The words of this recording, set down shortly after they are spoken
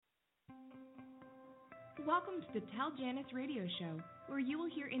Welcome to the Tell Janice radio show, where you will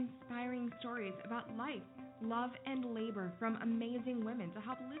hear inspiring stories about life, love, and labor from amazing women to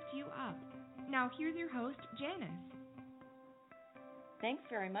help lift you up. Now, here's your host, Janice. Thanks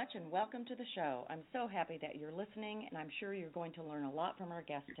very much and welcome to the show. I'm so happy that you're listening, and I'm sure you're going to learn a lot from our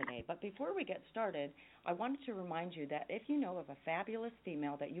guest today. But before we get started, I wanted to remind you that if you know of a fabulous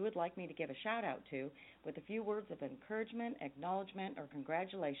female that you would like me to give a shout-out to with a few words of encouragement, acknowledgement, or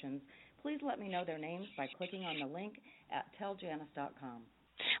congratulations, please let me know their names by clicking on the link at telljanice.com.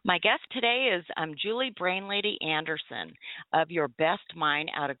 My guest today is Julie Brainlady Anderson of Your Best Mind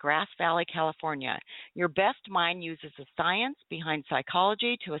out of Grass Valley, California. Your Best Mind uses the science behind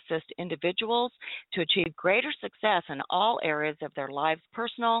psychology to assist individuals to achieve greater success in all areas of their lives,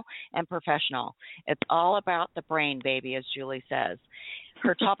 personal and professional. It's all about the brain, baby, as Julie says.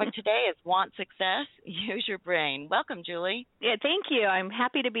 Her topic today is Want Success, Use Your Brain. Welcome, Julie. Yeah, thank you. I'm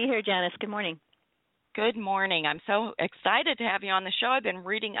happy to be here, Janice. Good morning. Good morning. I'm so excited to have you on the show. I've been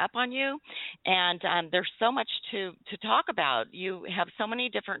reading up on you, and there's so much to talk about. You have so many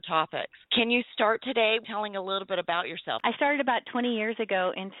different topics. Can you start today telling a little bit about yourself? I started about 20 years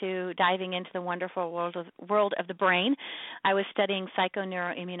ago into diving into the wonderful world of the brain. I was studying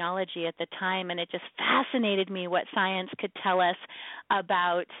psychoneuroimmunology at the time, and it just fascinated me what science could tell us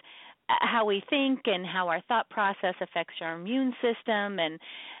about how we think and how our thought process affects our immune system, and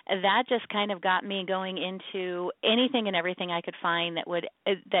that just kind of got me going into anything and everything I could find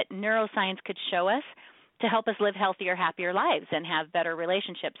that neuroscience could show us to help us live healthier, happier lives and have better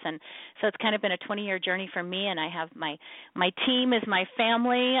relationships. And so it's kind of been a 20-year journey for me, and I have my team is my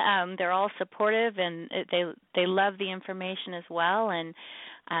family. They're all supportive, and they love the information as well, and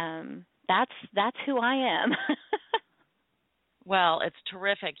that's who I am. Well, it's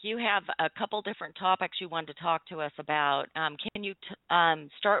terrific. You have a couple different topics you wanted to talk to us about. Can you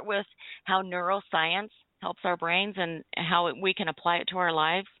start with how neuroscience helps our brains and how we can apply it to our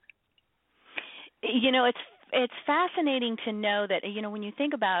lives? You know, it's fascinating to know that, when you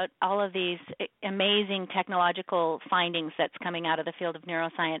think about all of these amazing technological findings that's coming out of the field of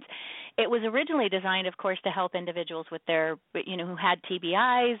neuroscience, it was originally designed, of course, to help individuals with their, who had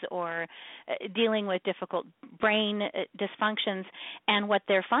TBIs or dealing with difficult brain dysfunctions. And what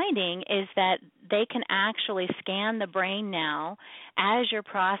they're finding is that they can actually scan the brain now as you're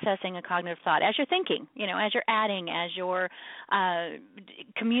processing a cognitive thought, as you're thinking, as you're adding, as you're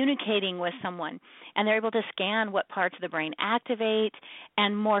communicating with someone. And they're able to scan what parts of the brain activate,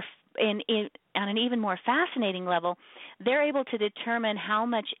 and more on an even more fascinating level, they're able to determine how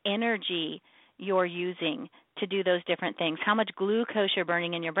much energy you're using to do those different things, how much glucose you're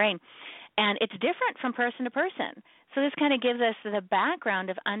burning in your brain. And it's different from person to person. So this kind of gives us the background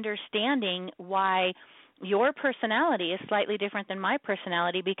of understanding why your personality is slightly different than my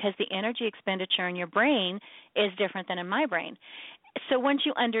personality, because the energy expenditure in your brain is different than in my brain. So once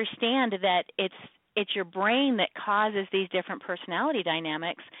you understand that it's your brain that causes these different personality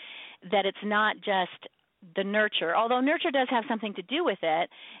dynamics, that it's not just the nurture. Although nurture does have something to do with it,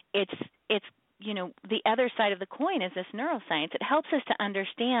 it's the other side of the coin is this neuroscience. It helps us to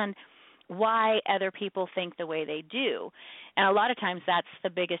understand why other people think the way they do. And a lot of times that's the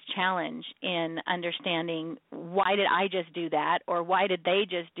biggest challenge in understanding, why did I just do that, or why did they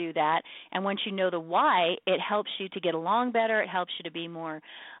just do that? And once you know the why, it helps you to get along better. It helps you to be more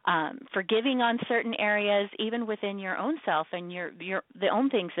forgiving on certain areas, even within your own self and the own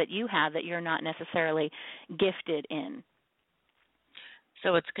things that you have that you're not necessarily gifted in.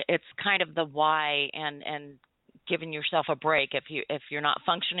 So it's kind of the why and giving yourself a break if you're not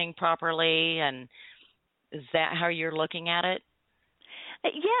functioning properly, and is that how you're looking at it?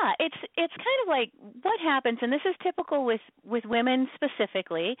 Yeah, it's kind of like what happens, and this is typical with women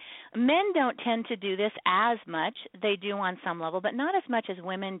specifically. Men don't tend to do this as much. They do on some level, but not as much as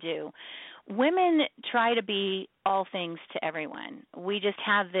women do. Women try to be all things to everyone. We just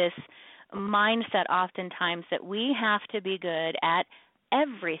have this mindset oftentimes that we have to be good at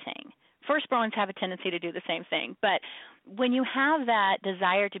everything. Firstborns have a tendency to do the same thing. But when you have that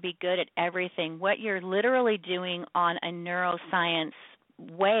desire to be good at everything, what you're literally doing on a neuroscience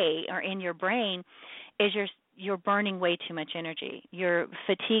way or in your brain is you're burning way too much energy. You're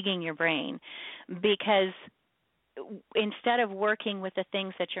fatiguing your brain, because instead of working with the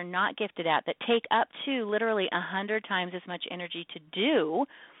things that you're not gifted at that take up to literally 100 times as much energy to do,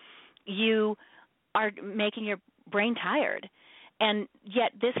 you are making your brain tired. And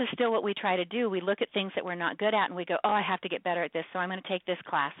yet this is still what we try to do. We look at things that we're not good at and we go, oh, I have to get better at this, so I'm going to take this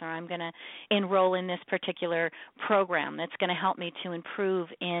class, or I'm going to enroll in this particular program that's going to help me to improve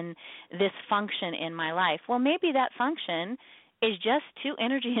in this function in my life. Well, maybe that function is just too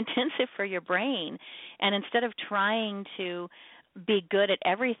energy intensive for your brain. And instead of trying to be good at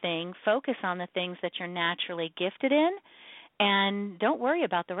everything, focus on the things that you're naturally gifted in, and don't worry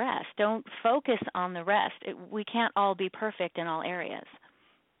about the rest. Don't focus on the rest. We can't all be perfect in all areas.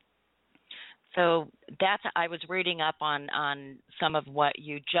 So I was reading up on some of what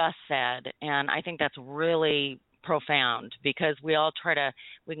you just said, and I think that's really profound, because we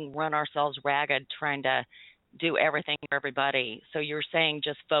can run ourselves ragged trying to do everything for everybody. So you're saying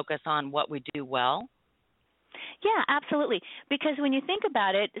just focus on what we do well? Yeah, absolutely. Because when you think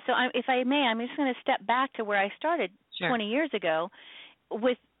about it, so if I may, I'm just going to step back to where I started 20 years ago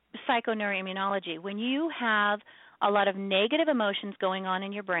with psychoneuroimmunology. When you have a lot of negative emotions going on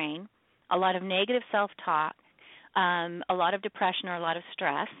in your brain, a lot of negative self-talk, a lot of depression or a lot of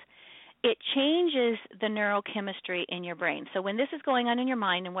stress, it changes the neurochemistry in your brain. So when this is going on in your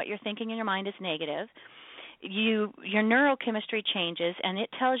mind and what you're thinking in your mind is negative, your neurochemistry changes, and it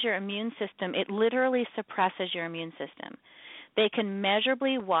tells your immune system, it literally suppresses your immune system. They can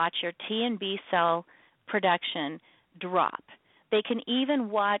measurably watch your T and B cell production drop. They can even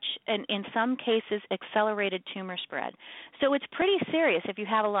watch, and in some cases, accelerated tumor spread. So it's pretty serious if you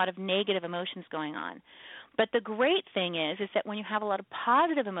have a lot of negative emotions going on. But the great thing is that when you have a lot of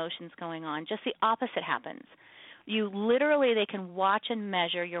positive emotions going on, just the opposite happens. They can watch and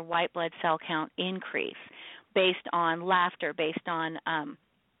measure your white blood cell count increase based on laughter, based on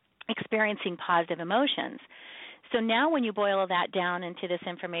experiencing positive emotions. So now when you boil that down into this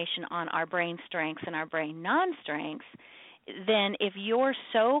information on our brain strengths and our brain non-strengths, then if you're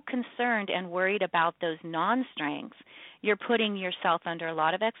so concerned and worried about those non-strengths, you're putting yourself under a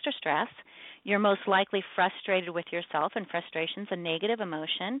lot of extra stress. You're most likely frustrated with yourself, and frustration's a negative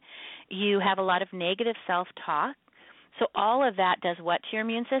emotion. You have a lot of negative self-talk. So all of that does what to your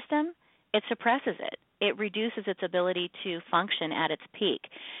immune system? It suppresses it. It reduces its ability to function at its peak.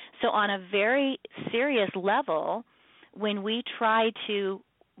 So on a very serious level, when we try to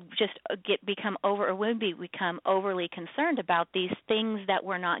just become overly concerned about these things that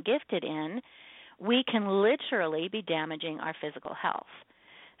we're not gifted in, we can literally be damaging our physical health.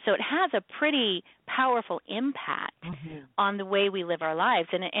 So it has a pretty powerful impact on the way we live our lives.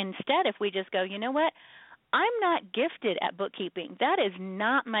 And instead, if we just go, you know what, I'm not gifted at bookkeeping. That is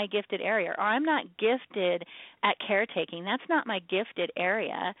not my gifted area. Or I'm not gifted at caretaking. That's not my gifted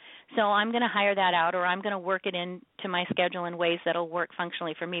area. So I'm going to hire that out, or I'm going to work it into my schedule in ways that will work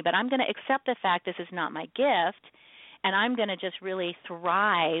functionally for me. But I'm going to accept the fact this is not my gift, and I'm going to just really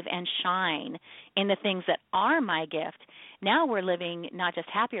thrive and shine in the things that are my gift. Now we're living not just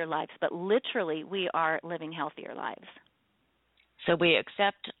happier lives, but literally we are living healthier lives. So we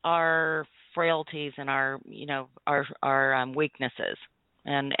accept our frailties and our weaknesses,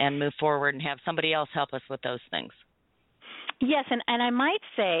 and move forward and have somebody else help us with those things. Yes, and I might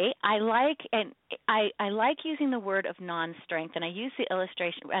say I like using the word of non-strength, and I use the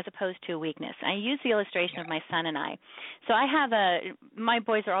illustration as opposed to a weakness. I use the illustration of my son and I. So I have my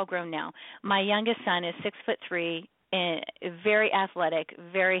boys are all grown now. My youngest son is 6'3", very athletic,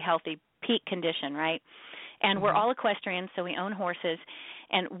 very healthy, peak condition, right? And we're all equestrians, so we own horses,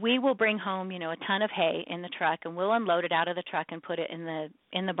 and we will bring home, a ton of hay in the truck, and we'll unload it out of the truck and put it in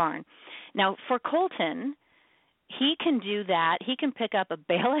the barn. Now, for Colton, he can do that. He can pick up a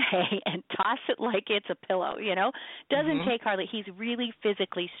bale of hay and toss it like it's a pillow, Doesn't take hardly. He's really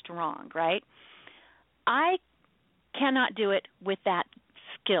physically strong, right? I cannot do it with that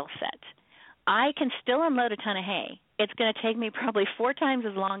skill set. I can still unload a ton of hay. It's going to take me probably 4 times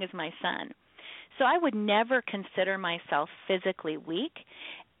as long as my son. So I would never consider myself physically weak,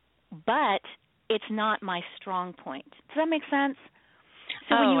 but it's not my strong point. Does that make sense?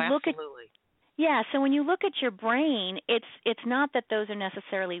 So when you look absolutely. So when you look at your brain, it's not that those are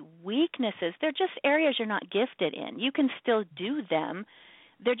necessarily weaknesses. They're just areas you're not gifted in. You can still do them.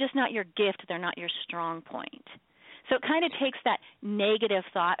 They're just not your gift. They're not your strong point. So it kind of takes that negative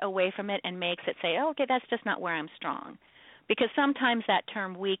thought away from it and makes it say, okay, that's just not where I'm strong. Because sometimes that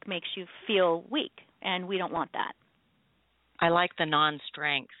term weak makes you feel weak, and we don't want that. I like the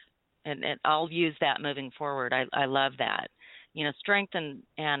non-strength, and I'll use that moving forward. I love that. Strength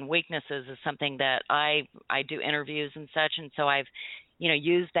and weaknesses is something that I do interviews and such, and so I've,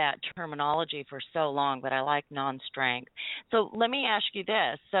 used that terminology for so long, but I like non-strength. So let me ask you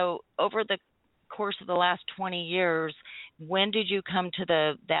this. So over the course of the last 20 years, when did you come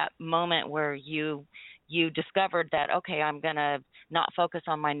to that moment where you discovered that, okay, I'm going to not focus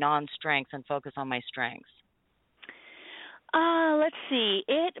on my non-strengths and focus on my strengths? Let's see.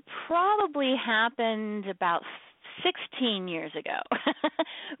 It probably happened about 16 years ago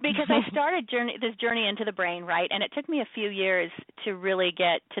because I started this journey into the brain, right? And it took me a few years to really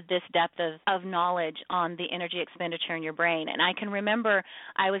get to this depth of knowledge on the energy expenditure in your brain. And I can remember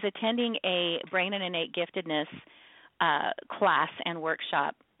I was attending a Brain and Innate Giftedness class and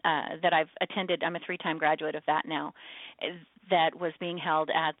workshop that I've attended. I'm a 3-time graduate of that now. That was being held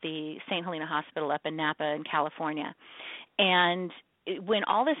at the St. Helena Hospital up in Napa in California. And when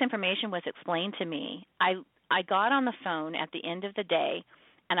all this information was explained to me, I got on the phone at the end of the day,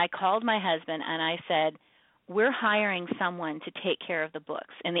 and I called my husband, and I said, we're hiring someone to take care of the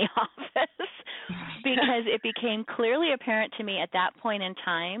books in the office because it became clearly apparent to me at that point in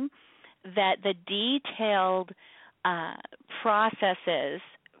time that the detailed processes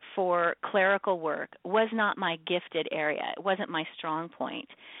for clerical work was not my gifted area. It wasn't my strong point.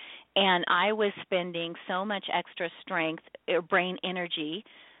 And I was spending so much extra strength, brain energy,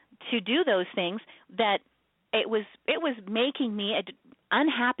 to do those things that it was making me an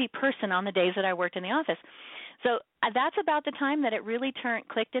unhappy person on the days that I worked in the office. So that's about the time that it really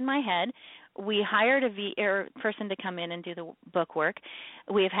clicked in my head. We hired a person to come in and do the book work.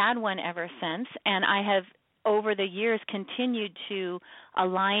 We have had one ever since, and I have, over the years, continued to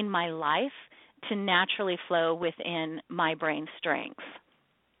align my life to naturally flow within my brain strengths.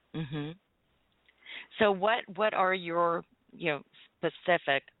 Mhm. So what are your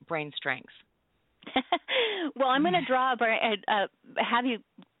specific brain strengths? Well, I'm going to have you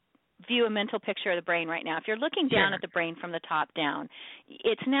view a mental picture of the brain right now. If you're looking down at the brain from the top down,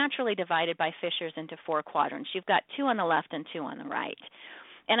 it's naturally divided by fissures into 4 quadrants. You've got 2 on the left and 2 on the right.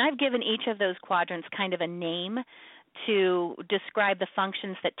 And I've given each of those quadrants kind of a name to describe the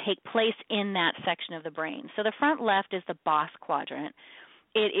functions that take place in that section of the brain. So the front left is the boss quadrant.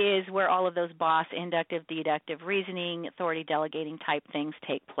 It is where all of those boss, inductive, deductive reasoning, authority delegating type things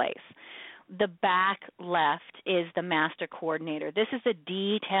take place. The back left is the master coordinator. This is the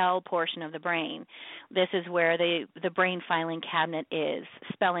detailed portion of the brain. This is where the brain filing cabinet is.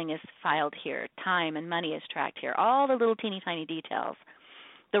 Spelling is filed here. Time and money is tracked here. All the little teeny tiny details.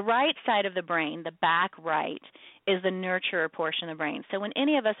 The right side of the brain, the back right, is the nurturer portion of the brain. So when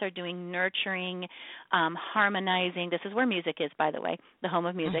any of us are doing nurturing, harmonizing, this is where music is, by the way, the home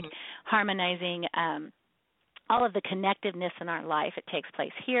of music, harmonizing all of the connectiveness in our life, it takes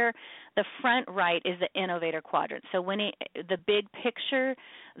place here. The front right is the innovator quadrant. So when the big picture,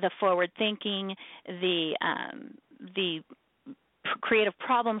 the forward thinking, the creative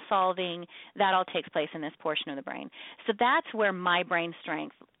problem solving, that all takes place in this portion of the brain. So that's where my brain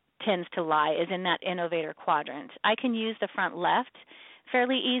strength tends to lie, is in that innovator quadrant. I can use the front left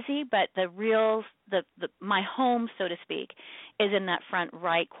fairly easy, but my home, so to speak, is in that front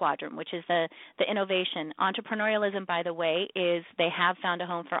right quadrant, which is the innovation. Entrepreneurialism, by the way, they have found a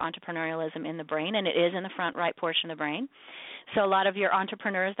home for entrepreneurialism in the brain, and it is in the front right portion of the brain. So a lot of your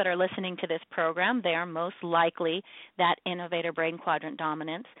entrepreneurs that are listening to this program, they are most likely that innovator brain quadrant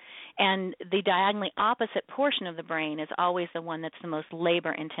dominance. And the diagonally opposite portion of the brain is always the one that's the most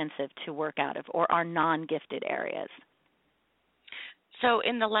labor intensive to work out of, or our non-gifted areas. So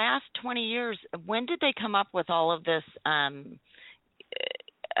in the last 20 years, when did they come up with all of this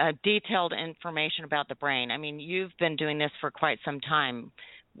detailed information about the brain? I mean, you've been doing this for quite some time.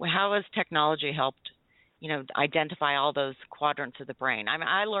 How has technology helped, identify all those quadrants of the brain? I mean,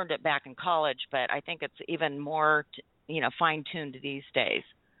 I learned it back in college, but I think it's even more, fine-tuned these days.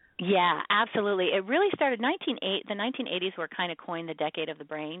 Yeah, absolutely. It really started the 1980s were kind of coined the decade of the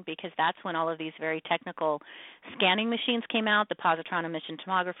brain, because that's when all of these very technical scanning machines came out, the positron emission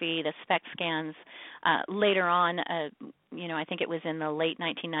tomography, the SPECT scans. Later on, I think it was in the late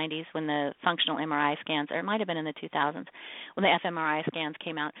 1990s when the functional MRI scans, or it might have been in the 2000s when the fMRI scans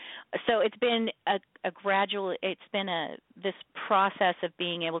came out. So it's been this process of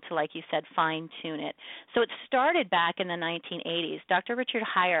being able to, like you said, fine-tune it. So it started back in the 1980s. Dr. Richard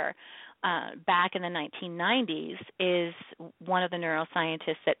Heyer, back in the 1990s, is one of the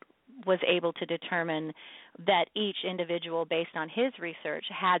neuroscientists that was able to determine that each individual, based on his research,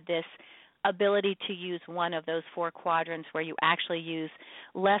 had this ability to use one of those 4 quadrants where you actually use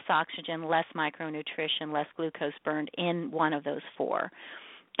less oxygen, less micronutrition, less glucose burned in one of those 4.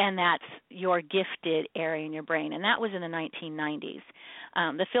 And that's your gifted area in your brain. And that was in the 1990s.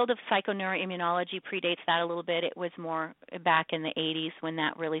 The field of psychoneuroimmunology predates that a little bit. It was more back in the 80s when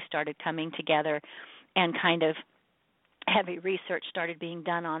that really started coming together, and kind of heavy research started being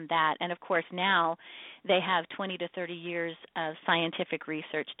done on that. And, of course, now they have 20 to 30 years of scientific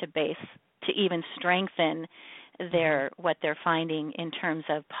research to even strengthen what they're finding in terms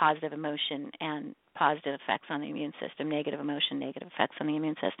of positive emotion and positive effects on the immune system, negative emotion, negative effects on the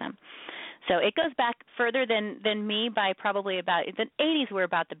immune system. So it goes back further than me by probably about the 80s were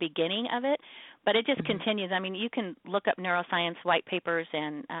about the beginning of it, but it just continues. I mean, you can look up neuroscience white papers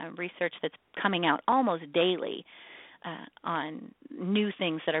and research that's coming out almost daily on new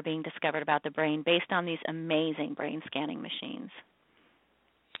things that are being discovered about the brain based on these amazing brain scanning machines.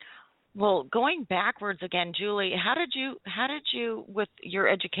 Well, going backwards again, Julie, how did you with your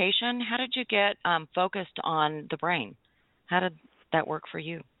education, how did you get focused on the brain? How did that work for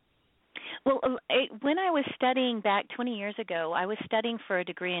you? Well, when I was studying back 20 years ago, I was studying for a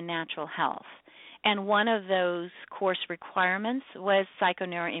degree in natural health. And one of those course requirements was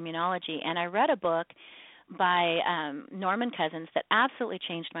psychoneuroimmunology. And I read a book by Norman Cousins that absolutely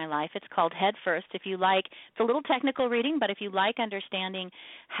changed my life. It's called Head First. If you like, it's a little technical reading, but if you like understanding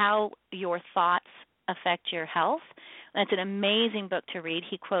how your thoughts affect your health, that's an amazing book to read.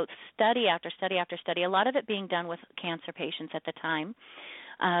 He quotes study after study after study, a lot of it being done with cancer patients at the time,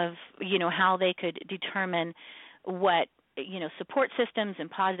 of how they could determine what support systems and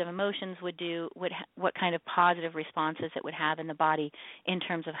positive emotions would do, what kind of positive responses it would have in the body in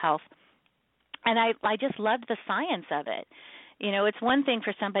terms of health. And I just loved the science of it. It's one thing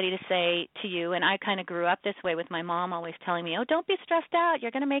for somebody to say to you, and I kind of grew up this way with my mom always telling me, oh, don't be stressed out,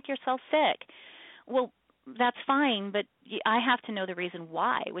 you're going to make yourself sick. Well, that's fine, but I have to know the reason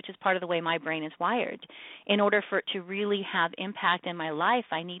why, which is part of the way my brain is wired. In order for it to really have impact in my life,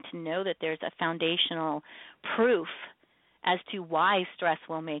 I need to know that there's a foundational proof as to why stress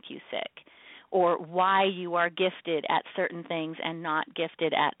will make you sick, or why you are gifted at certain things and not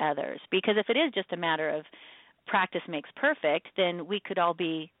gifted at others. Because if it is just a matter of practice makes perfect, then we could all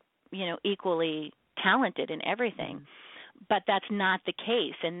be, equally talented in everything. But that's not the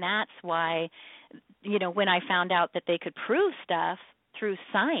case, and that's why, when I found out that they could prove stuff through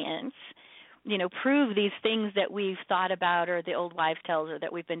science, prove these things that we've thought about or the old wives' tales or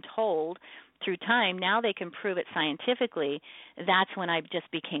that we've been told through time, now they can prove it scientifically. That's when I just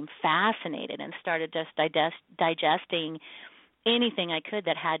became fascinated and started just digesting anything I could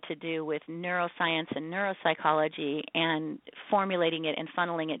that had to do with neuroscience and neuropsychology, and formulating it and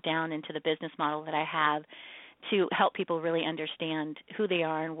funneling it down into the business model that I have to help people really understand who they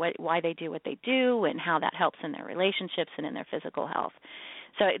are and why they do what they do, and how that helps in their relationships and in their physical health.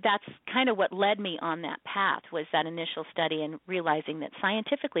 So that's kind of what led me on that path, was that initial study and realizing that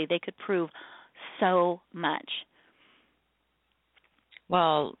scientifically they could prove so much.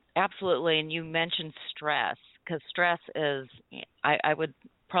 Well, absolutely. And you mentioned stress, because stress is, I would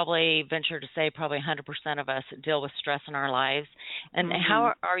probably venture to say probably 100% of us deal with stress in our lives. And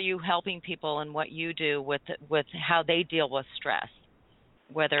how are you helping people in what you do with how they deal with stress,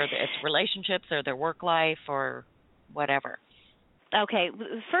 whether it's relationships or their work life or whatever? Okay.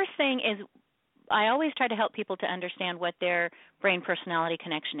 First thing is, I always try to help people to understand what their brain-personality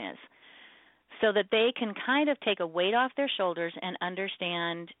connection is, so that they can kind of take a weight off their shoulders and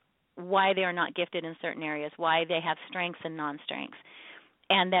understand why they are not gifted in certain areas, why they have strengths and non-strengths,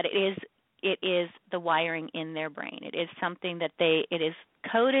 and that it is the wiring in their brain. It is something that it is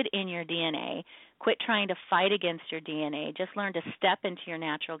coded in your DNA. Quit trying to fight against your DNA. Just learn to step into your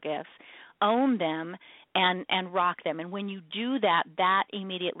natural gifts, own them, and rock them. And when you do that, that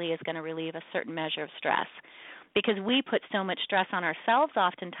immediately is going to relieve a certain measure of stress. Because we put so much stress on ourselves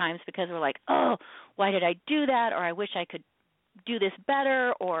oftentimes, because we're like, oh, why did I do that? Or I wish I could do this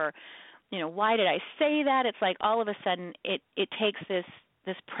better, or, why did I say that? It's like all of a sudden it takes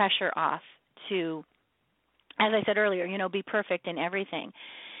this pressure off to, as I said earlier, be perfect in everything.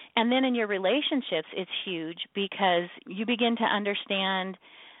 And then in your relationships, it's huge, because you begin to understand,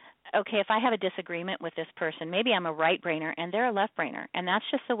 okay, if I have a disagreement with this person, maybe I'm a right brainer and they're a left brainer, and that's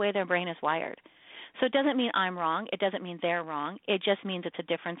just the way their brain is wired. So it doesn't mean I'm wrong. It doesn't mean they're wrong. It just means it's a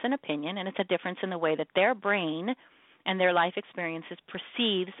difference in opinion, and it's a difference in the way that their brain and their life experiences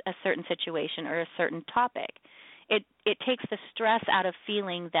perceives a certain situation or a certain topic. It takes the stress out of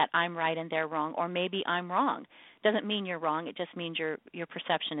feeling that I'm right and they're wrong, or maybe I'm wrong. It doesn't mean you're wrong. It just means your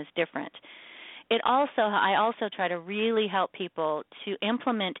perception is different. I also try to really help people to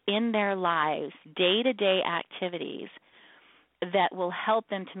implement in their lives day-to-day activities that will help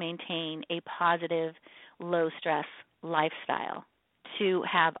them to maintain a positive, low-stress lifestyle to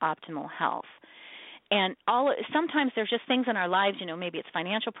have optimal health. And sometimes there's just things in our lives, maybe it's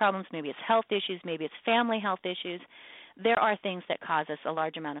financial problems, maybe it's health issues, maybe it's family health issues. There are things that cause us a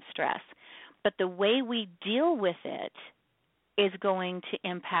large amount of stress. But the way we deal with it is going to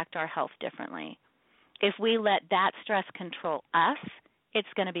impact our health differently. If we let that stress control us, it's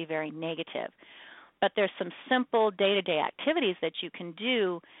going to be very negative. but there's some simple day-to-day activities that you can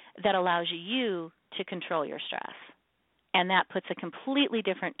do that allows you to control your stress. And that puts a completely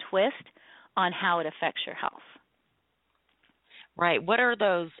different twist on how it affects your health. Right. What are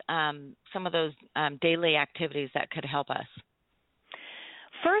those some of those daily activities that could help us?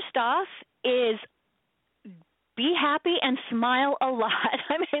 First off is be happy and smile a lot.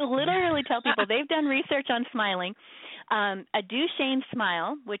 I mean, I literally tell people they've done research on smiling. A Duchenne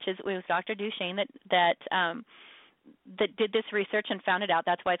smile, it was Dr. Duchenne that did this research and found it out.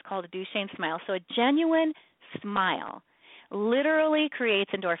 That's why it's called a Duchenne smile. So a genuine smile literally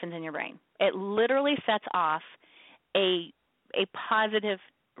creates endorphins in your brain. It literally sets off a positive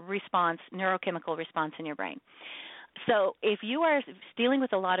response, neurochemical response in your brain. So if you are dealing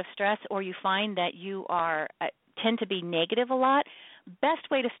with a lot of stress, or you find that you are tend to be negative a lot, best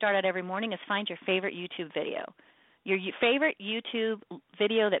way to start out every morning is find your favorite YouTube video. Your favorite YouTube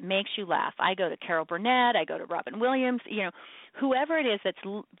video that makes you laugh. I go to Carol Burnett, I go to Robin Williams, whoever it is that's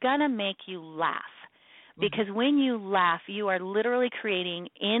going to make you laugh. Because when you laugh, you are literally creating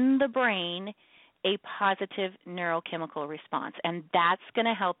in the brain a positive neurochemical response, and that's going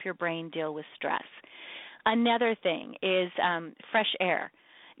to help your brain deal with stress. Another thing is fresh air.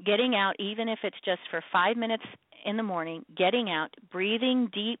 Getting out, even if it's just for 5 minutes in the morning, getting out, breathing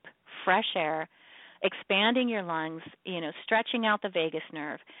deep, fresh air, expanding your lungs, stretching out the vagus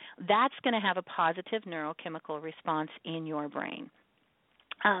nerve, that's going to have a positive neurochemical response in your brain.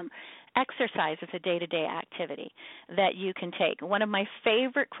 Exercise is a day-to-day activity that you can take. One of my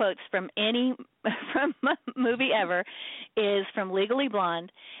favorite quotes from a movie ever is from Legally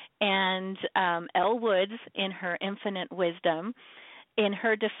Blonde, and Elle Woods, in her infinite wisdom, in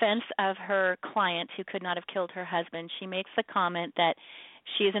her defense of her client who could not have killed her husband, she makes the comment that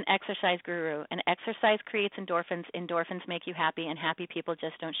she is an exercise guru, and exercise creates endorphins. Endorphins make you happy, and happy people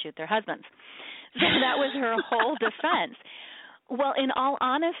just don't shoot their husbands. So that was her whole defense. Well, in all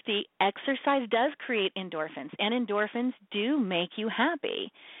honesty, exercise does create endorphins, and endorphins do make you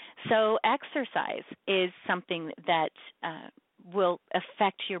happy. So exercise is something that will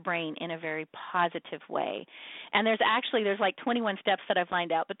affect your brain in a very positive way. And there's like 21 steps that I've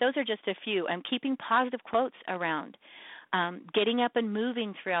lined out, but those are just a few. I'm keeping positive quotes around. Getting up and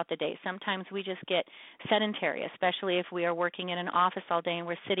moving throughout the day. Sometimes we just get sedentary, especially if we are working in an office all day and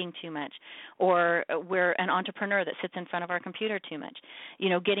we're sitting too much, or we're an entrepreneur that sits in front of our computer too much.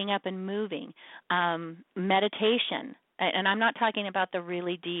 Getting up and moving. Meditation. And I'm not talking about the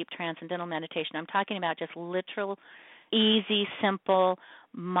really deep transcendental meditation. I'm talking about just literal, easy, simple,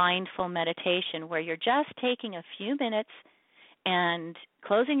 mindful meditation where you're just taking a few minutes and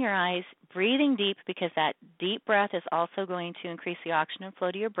closing your eyes, breathing deep, because that deep breath is also going to increase the oxygen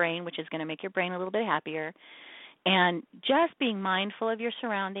flow to your brain, which is going to make your brain a little bit happier. And just being mindful of your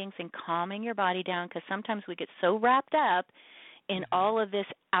surroundings and calming your body down, because sometimes we get so wrapped up in all of this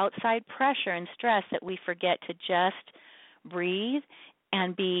outside pressure and stress that we forget to just breathe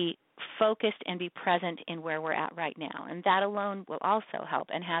and be focused and be present in where we're at right now. And that alone will also help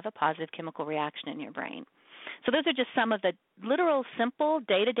and have a positive chemical reaction in your brain. So those are just some of the literal, simple,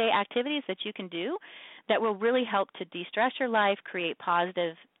 day-to-day activities that you can do that will really help to de-stress your life, create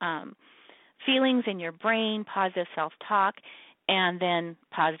positive feelings in your brain, positive self-talk, and then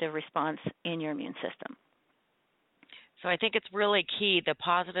positive response in your immune system. So I think it's really key, the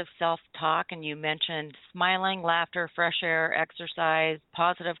positive self-talk, and you mentioned smiling, laughter, fresh air, exercise,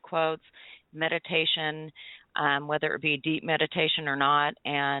 positive quotes, meditation, whether it be deep meditation or not.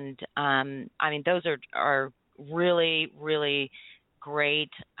 And, those are really, really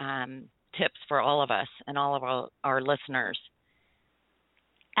great tips for all of us and all of our listeners.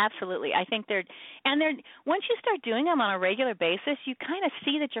 Absolutely. I think they're once you start doing them on a regular basis, you kind of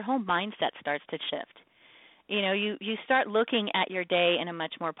see that your whole mindset starts to shift. You start looking at your day in a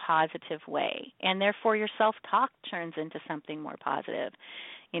much more positive way, and therefore your self-talk turns into something more positive.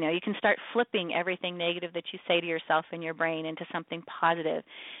 You can start flipping everything negative that you say to yourself in your brain into something positive.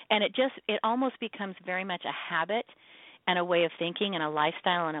 And it almost becomes very much a habit and a way of thinking and a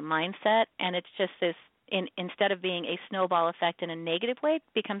lifestyle and a mindset. And it's just this, instead of being a snowball effect in a negative way, it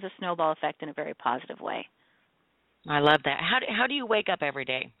becomes a snowball effect in a very positive way. I love that. How do you wake up every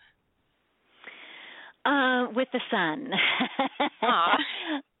day? With the sun. Aww.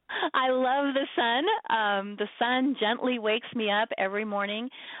 I love the sun. The sun gently wakes me up every morning.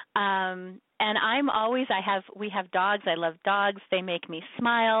 And we have dogs. I love dogs. They make me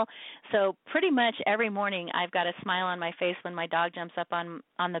smile. So pretty much every morning I've got a smile on my face when my dog jumps up on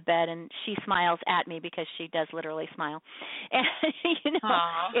the bed, and she smiles at me because she does literally smile. And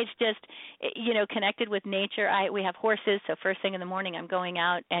Aww. it's just connected with nature. We have horses, so first thing in the morning I'm going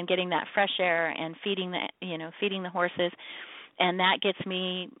out and getting that fresh air and feeding the horses. And that gets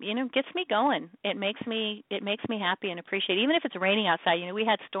me going. It makes me happy and appreciate. Even if it's raining outside, we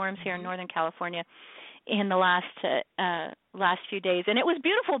had storms here in Northern California in the last few days, and it was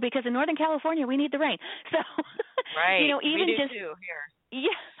beautiful because in Northern California we need the rain. So, right, even we do just too here.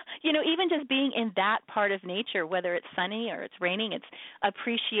 Yeah, even just being in that part of nature, whether it's sunny or it's raining, it's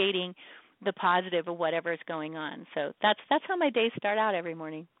appreciating the positive of whatever is going on. So that's how my days start out every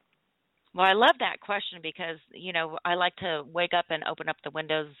morning. Well, I love that question because, I like to wake up and open up the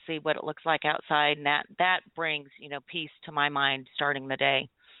windows and see what it looks like outside, and that brings, peace to my mind starting the day.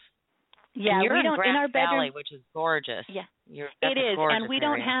 Yeah, and you're we don't Grass in our bedroom. Valley, which is gorgeous. Yeah, That's it is, and we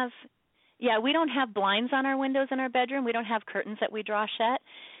don't area. have. Yeah, we don't have blinds on our windows in our bedroom. We don't have curtains that we draw shut.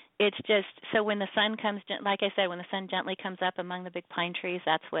 It's just so when the sun comes, like I said, when the sun gently comes up among the big pine trees,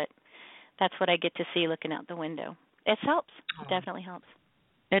 that's what I get to see looking out the window. It helps. It definitely helps.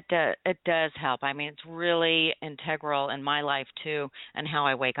 It does help. I mean, it's really integral in my life too, and how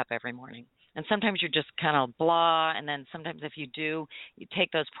I wake up every morning. And sometimes you're just kind of blah, and then sometimes if you take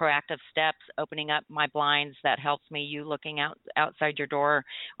those proactive steps, opening up my blinds, that helps me. You looking outside your door,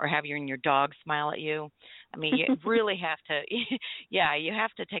 or having your dog smile at you. I mean, you really have to. Yeah, you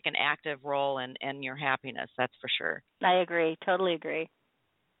have to take an active role in your happiness. That's for sure. I agree. Totally agree.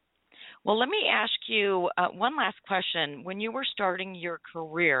 Well, let me ask you one last question. When you were starting your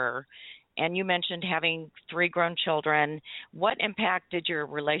career, and you mentioned having 3 grown children, what impact did your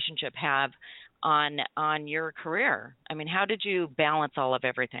relationship have on your career? I mean, how did you balance all of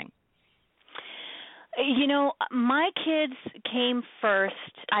everything? My kids came first.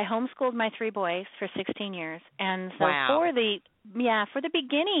 I homeschooled my 3 boys for 16 years, and so wow. for the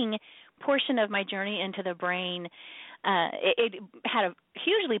beginning portion of my journey into the brain, it had a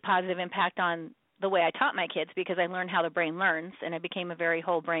hugely positive impact on the way I taught my kids because I learned how the brain learns, and I became a very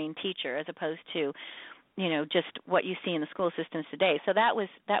whole brain teacher as opposed to, just what you see in the school systems today. So that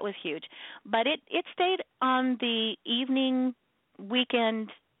was huge. But it stayed on the evening, weekend,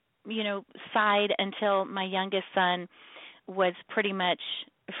 side until my youngest son was pretty much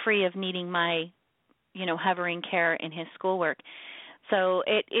free of needing my, hovering care in his schoolwork. So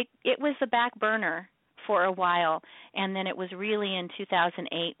it was the back burner for a while, and then it was really in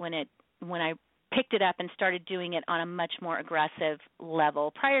 2008 when I picked it up and started doing it on a much more aggressive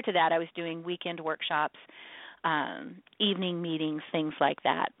level. Prior to that, I was doing weekend workshops, evening meetings, things like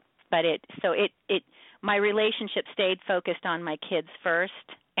that. But my relationship stayed focused on my kids first,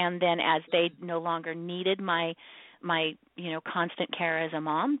 and then as they no longer needed my constant care as a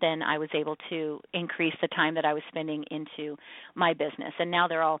mom, then I was able to increase the time that I was spending into my business. And now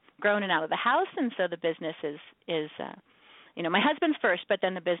they're all grown and out of the house, and so the business is my husband's first, but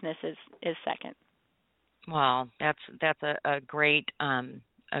then the business is second. Well, that's a great thing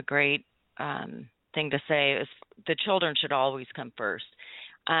to say. Is the children should always come first.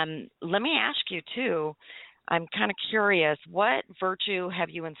 Let me ask you too. I'm kind of curious. What virtue have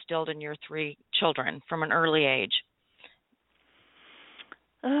you instilled in your 3 children from an early age?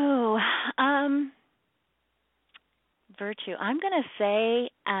 Oh, virtue. I'm going to say,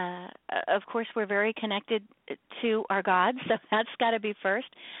 of course, we're very connected to our God, so that's got to be first.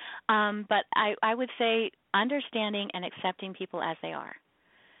 But I would say understanding and accepting people as they are.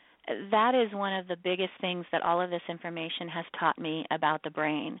 That is one of the biggest things that all of this information has taught me about the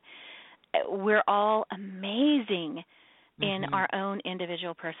brain. We're all amazing in our own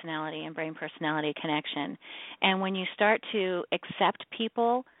individual personality and brain personality connection. And when you start to accept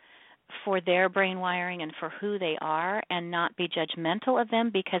people for their brain wiring and for who they are and not be judgmental of them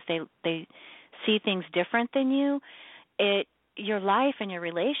because they see things different than you, your life and your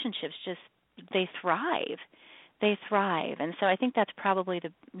relationships they thrive. They thrive. And so I think that's probably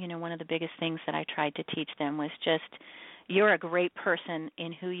one of the biggest things that I tried to teach them was just, you're a great person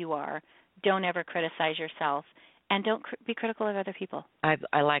in who you are. Don't ever criticize yourself, and don't be critical of other people.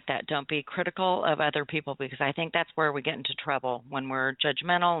 I like that. Don't be critical of other people, because I think that's where we get into trouble, when we're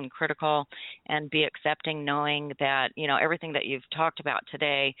judgmental and critical, and be accepting, knowing that, everything that you've talked about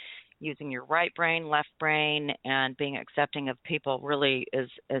today, using your right brain, left brain, and being accepting of people really is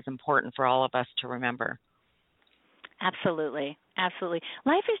important for all of us to remember. Absolutely. Absolutely.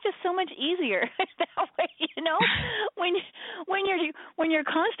 Life is just so much easier that way, you know. When when you're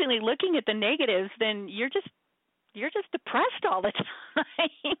constantly looking at the negatives, then you're just depressed all the time.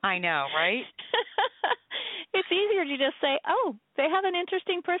 I know, right? It's easier to just say, "Oh, they have an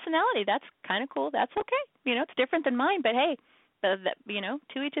interesting personality. That's kind of cool. That's okay. You know, it's different than mine, but hey, to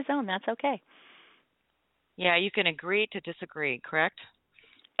each his own. That's okay." Yeah, you can agree to disagree, correct?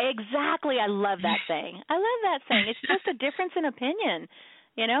 Exactly. I love that saying. I love that saying. It's just a difference in opinion.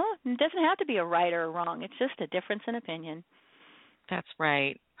 You know, it doesn't have to be a right or a wrong. It's just a difference in opinion. That's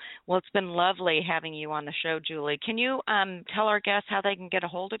right. Well, it's been lovely having you on the show, Julie. Can you tell our guests how they can get a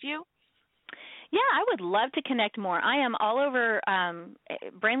hold of you? Yeah, I would love to connect more. I am all over.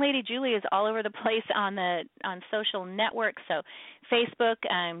 Brain Lady Julie is all over the place on social networks. So, Facebook,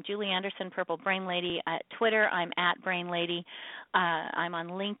 Julie Anderson, Purple Brain Lady. At Twitter, I'm at Brain Lady. I'm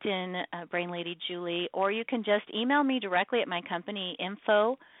on LinkedIn, Brain Lady Julie. Or you can just email me directly at my company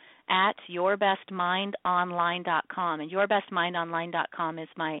info@yourbestmindonline.com, and yourbestmindonline.com is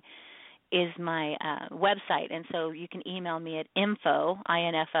my website, and so you can email me at info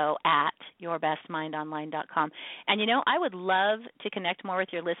at yourbestmindonline.com. And I would love to connect more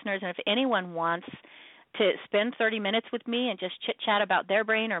with your listeners, and if anyone wants to spend 30 minutes with me and just chit chat about their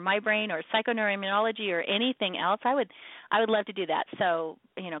brain or my brain or psychoneuroimmunology or anything else, I would love to do that. So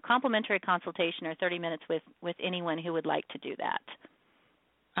complimentary consultation or 30 minutes with anyone who would like to do that.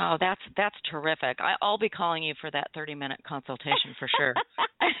 Oh, that's terrific. I'll be calling you for that 30-minute consultation for sure.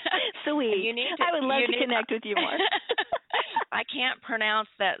 Sweet. I would love to connect with you more. I can't pronounce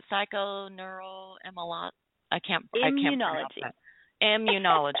that psychoneural I can't pronounce that.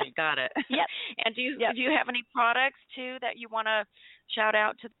 Immunology. Got it. Yep. And do you have any products too that you want to shout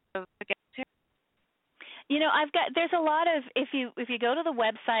out to the guests here? There's a lot of, if you go to the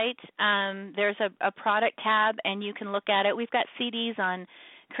website, there's a product tab and you can look at it. We've got CDs on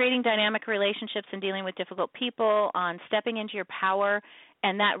creating dynamic relationships and dealing with difficult people, on stepping into your power,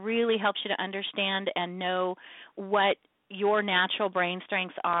 and that really helps you to understand and know what your natural brain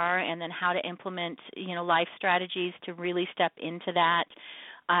strengths are, and then how to implement, life strategies to really step into that.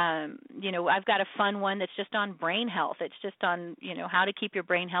 I've got a fun one that's just on brain health. It's just on, how to keep your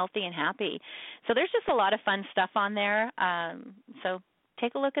brain healthy and happy. So there's just a lot of fun stuff on there. So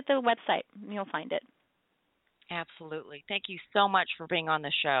take a look at the website. You'll find it. Absolutely. Thank you so much for being on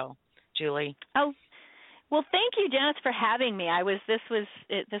the show, Julie. Oh, well, thank you, Janice, for having me. This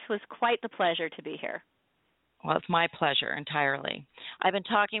was quite the pleasure to be here. Well, it's my pleasure entirely. I've been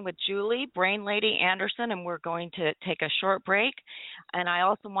talking with Julie, Brain Lady Anderson, and we're going to take a short break. And I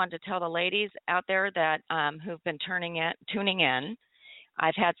also wanted to tell the ladies out there that who've been tuning in,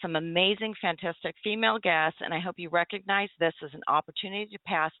 I've had some amazing, fantastic female guests, and I hope you recognize this as an opportunity to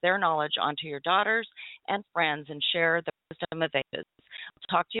pass their knowledge on to your daughters and friends and share the wisdom of ages.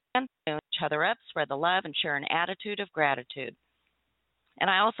 I'll talk to you again soon. Each other up, spread the love, and share an attitude of gratitude. And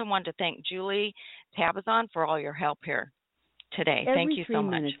I also wanted to thank Julie Tabazon for all your help here today. Thank you so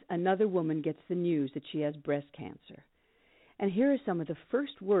much. Every 3 minutes, another woman gets the news that she has breast cancer. And here are some of the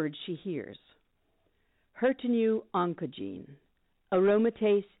first words she hears. HER2 oncogene,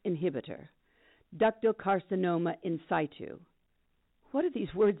 aromatase inhibitor, ductal carcinoma in situ. What do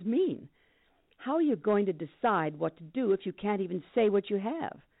these words mean? How are you going to decide what to do if you can't even say what you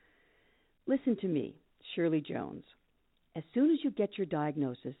have? Listen to me, Shirley Jones. As soon as you get your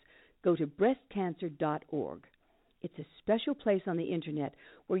diagnosis, go to breastcancer.org. It's a special place on the Internet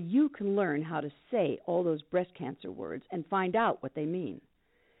where you can learn how to say all those breast cancer words and find out what they mean.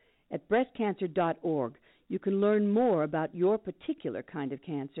 At breastcancer.org, you can learn more about your particular kind of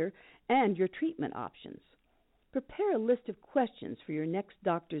cancer and your treatment options. Prepare a list of questions for your next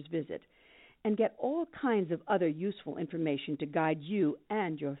doctor's visit and get all kinds of other useful information to guide you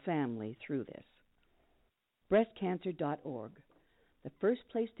and your family through this. Breastcancer.org, the first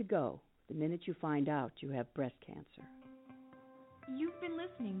place to go the minute you find out you have breast cancer. You've been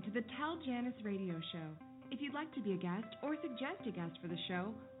listening to the Tell Janice radio show. If you'd like to be a guest or suggest a guest for the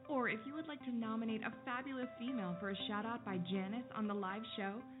show, or if you would like to nominate a fabulous female for a shout-out by Janice on the live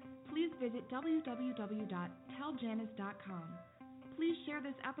show, please visit www.telljanice.com. Please share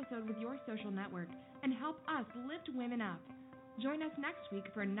this episode with your social network and help us lift women up. Join us next week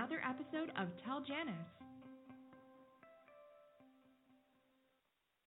for another episode of Tell Janice.